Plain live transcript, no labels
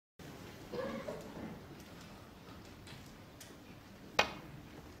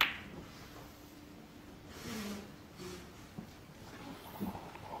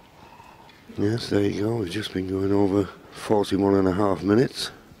Yes, there you go. We've just been going over 41.5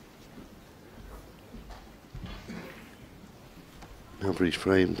 minutes. Average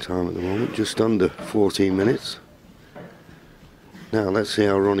frame time at the moment, just under 14 minutes. Now let's see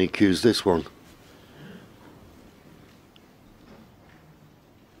how Ronnie cues this one.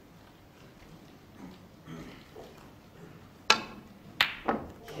 That's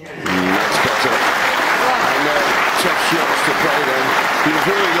better. And tough shots to play then. You've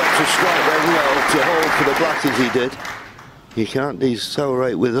really got to strike them well to hold for the black as he did. You can't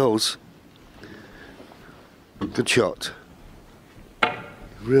decelerate with those. Good shot.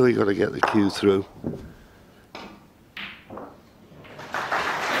 Really got to get the cue through.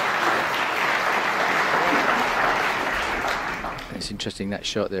 It's interesting that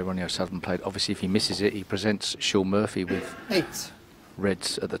shot there Ronnie O'Sullivan played. Obviously if he misses it, he presents Sean Murphy with 8.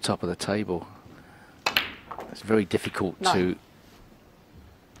 reds at the top of the table. It's very difficult 9. to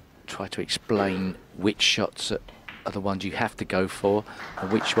try to explain which shots are the ones you have to go for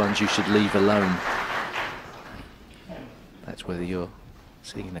and which ones you should leave alone. That's whether you're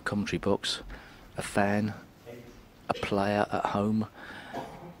sitting in the commentary box, a fan, a player at home,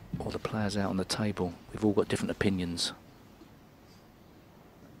 or the players out on the table. We've all got different opinions.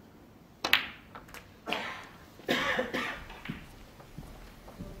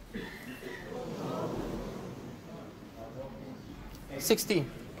 $16.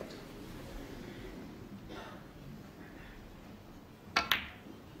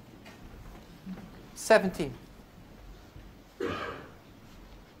 17.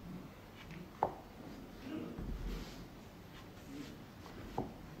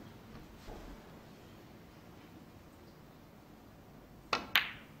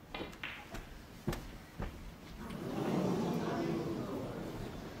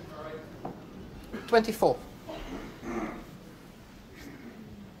 24.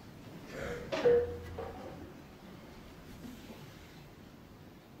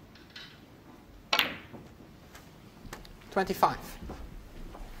 25.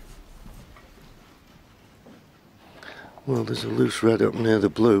 Well, there's a loose red up near the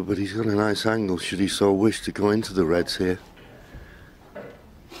blue, but he's got a nice angle should he so wish to go into the reds here.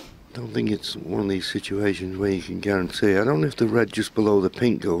 Don't think it's one of these situations where you can guarantee. I don't know if the red just below the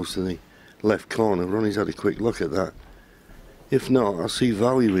pink goes to the left corner. Ronnie's had a quick look at that. If not, I see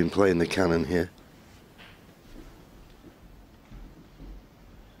value in playing the cannon here.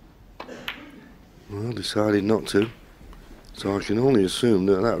 Well, decided not to. So I can only assume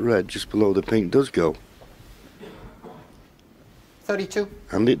that that red just below the pink does go. 32.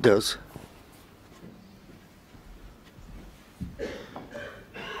 And it does.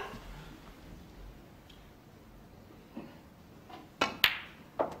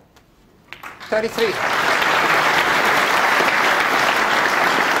 $33.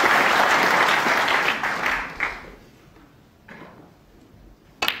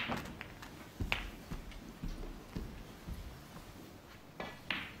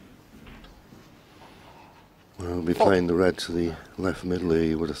 Well, he'll be playing the red to the left middle here,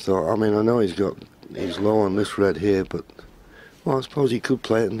 you would have thought. I mean, I know he's low on this red here, but well, I suppose he could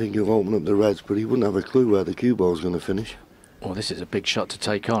play it and think of opening up the reds, but he wouldn't have a clue where the cue ball's going to finish. Well, this is a big shot to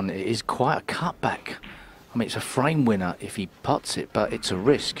take on. It is quite a cutback. I mean, it's a frame winner if he putts it, but it's a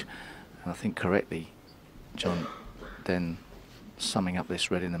risk. And I think correctly, John then summing up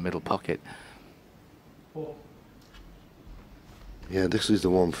this red in the middle pocket. Yeah, this is the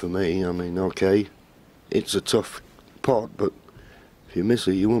one for me. I mean, okay, it's a tough pot, but if you miss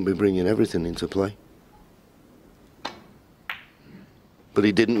it, you won't be bringing everything into play. But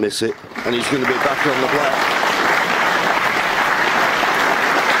he didn't miss it, and he's going to be back on the black.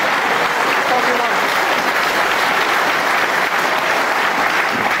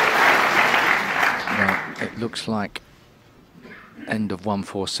 It looks like end of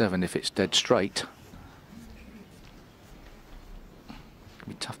 147 if it's dead straight. It'll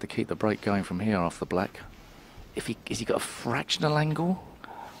be tough to keep the break going from here off the black. Has he got a fractional angle?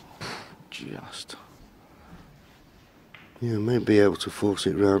 Just. Yeah, may be able to force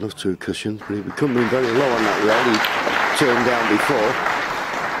it round off 2 cushions, but he couldn't be very low on that red. He turned down before.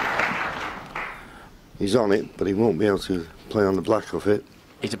 He's on it, but he won't be able to play on the black of it.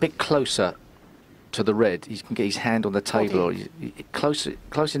 He's a bit closer to the red. He can get his hand on the table, or close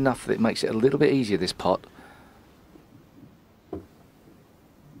enough that it makes it a little bit easier, this pot.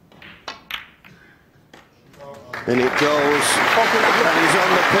 And it goes, and he's on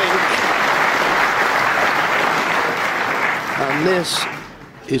the pink. And this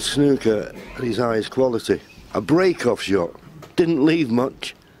is snooker at his highest quality. A break-off shot, didn't leave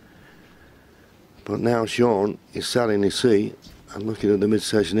much. But now Sean is sat in his seat I'm looking at the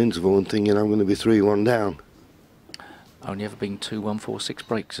mid-session interval and thinking I'm going to be 3-1 down. Only ever been 2-1-4-6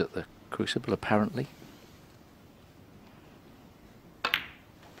 breaks at the Crucible, apparently.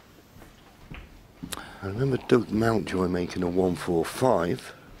 I remember Doug Mountjoy making a 1-4-5.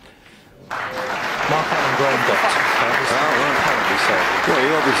 Mark Allen Graham got apparently so. Well, he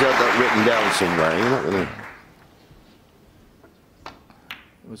obviously had that written down somewhere. You're not going to...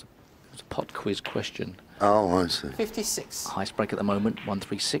 It was a pot quiz question. Oh, I see. 56. Highest break at the moment,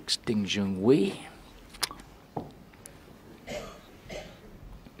 136, Ding Junhui.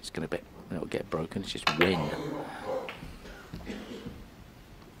 It's going to be, it'll get broken, it's just when.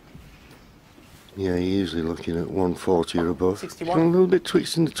 Yeah, you're usually looking at 140 or above. 61. A little bit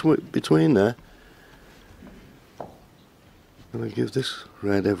twixt in between there. I'm going to give this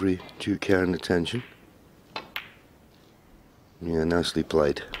red every due care and attention. Yeah, nicely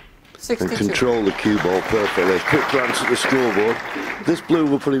played. 62. And control the cue ball perfectly. Quick glance at the scoreboard. This blue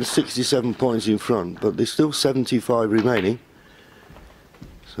will put him 67 points in front, but there's still 75 remaining.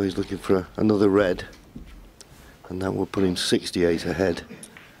 So he's looking for another red. And that will put him 68 ahead.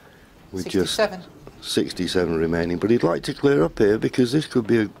 With 67. just 67 remaining. But he'd like to clear up here because this could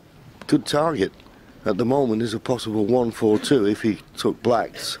be a good target. At the moment, there's a possible 1-4-2 if he took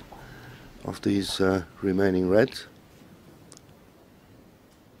blacks off these remaining reds.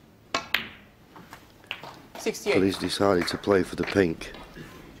 68. But he's decided to play for the pink.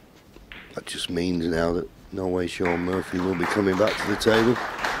 That just means now that no way Sean Murphy will be coming back to the table.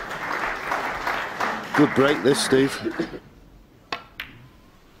 Good break this, Steve.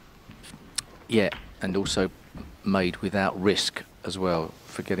 Yeah, and also made without risk as well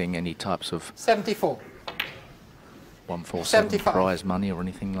for getting any types of 74. 147 75. prize money or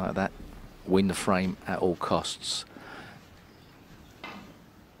anything like that. Win the frame at all costs.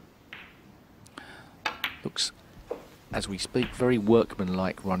 Looks, as we speak, very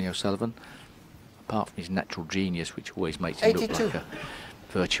workmanlike, Ronnie O'Sullivan, apart from his natural genius, which always makes him look 82. like a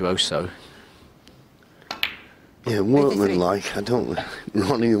virtuoso. Yeah, workmanlike. I don't...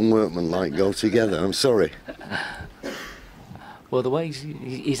 Ronnie and workmanlike go together. I'm sorry. Well, the way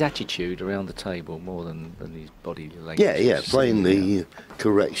his attitude around the table more than his body language. Yeah, playing the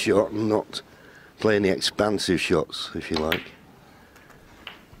correct shot and not playing the expansive shots, if you like.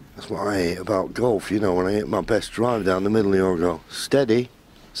 That's what I hate about golf, you know, when I hit my best drive down the middle, you'll go, steady,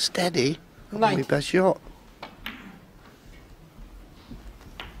 steady, my best shot.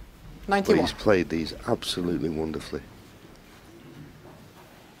 91. But he's played these absolutely wonderfully.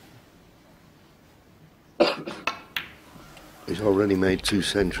 He's already made 2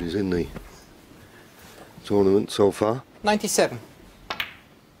 centuries in the tournament so far. 97.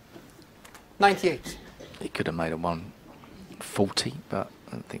 98. He could have made a 140, but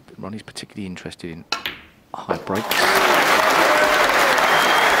I don't think Ronnie's particularly interested in high breaks.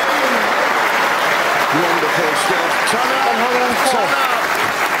 Wonderful stuff. 104.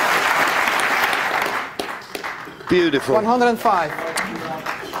 Beautiful. 105.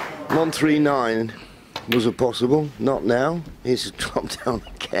 139 was a possible, not now. He's dropped down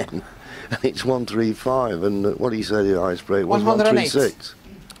again. It's 135, and what he said in ice break was 136.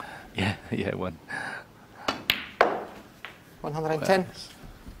 Yeah, one. 110.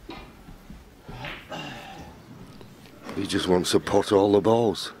 He just wants to pot all the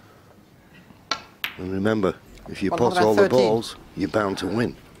balls. And remember, if you pot all the 113. balls, you're bound to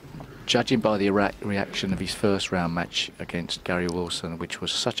win. Judging by the reaction of his first round match against Gary Wilson, which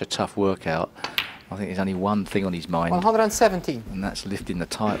was such a tough workout, I think there's only one thing on his mind. 117. And that's lifting the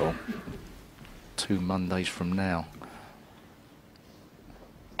title 2 Mondays from now.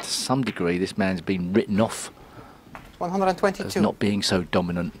 To some degree, this man's been written off 122. as not being so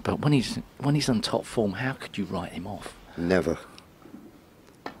dominant. But when he's on top form, how could you write him off? Never.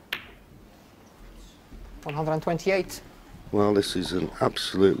 128. Well, this is an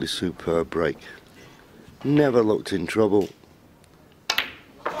absolutely superb break. Never looked in trouble.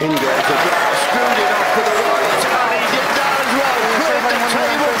 In goes the glass, screwed it off to the right, and he did that as well. Flipped the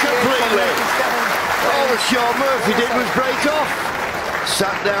table completely. All that Sean Murphy did was break off.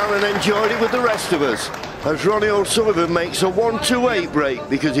 Sat down and enjoyed it with the rest of us. As Ronnie O'Sullivan makes a 1-2-8 break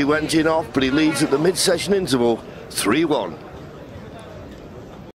because he went in off, but he leads at the mid-session interval 3-1.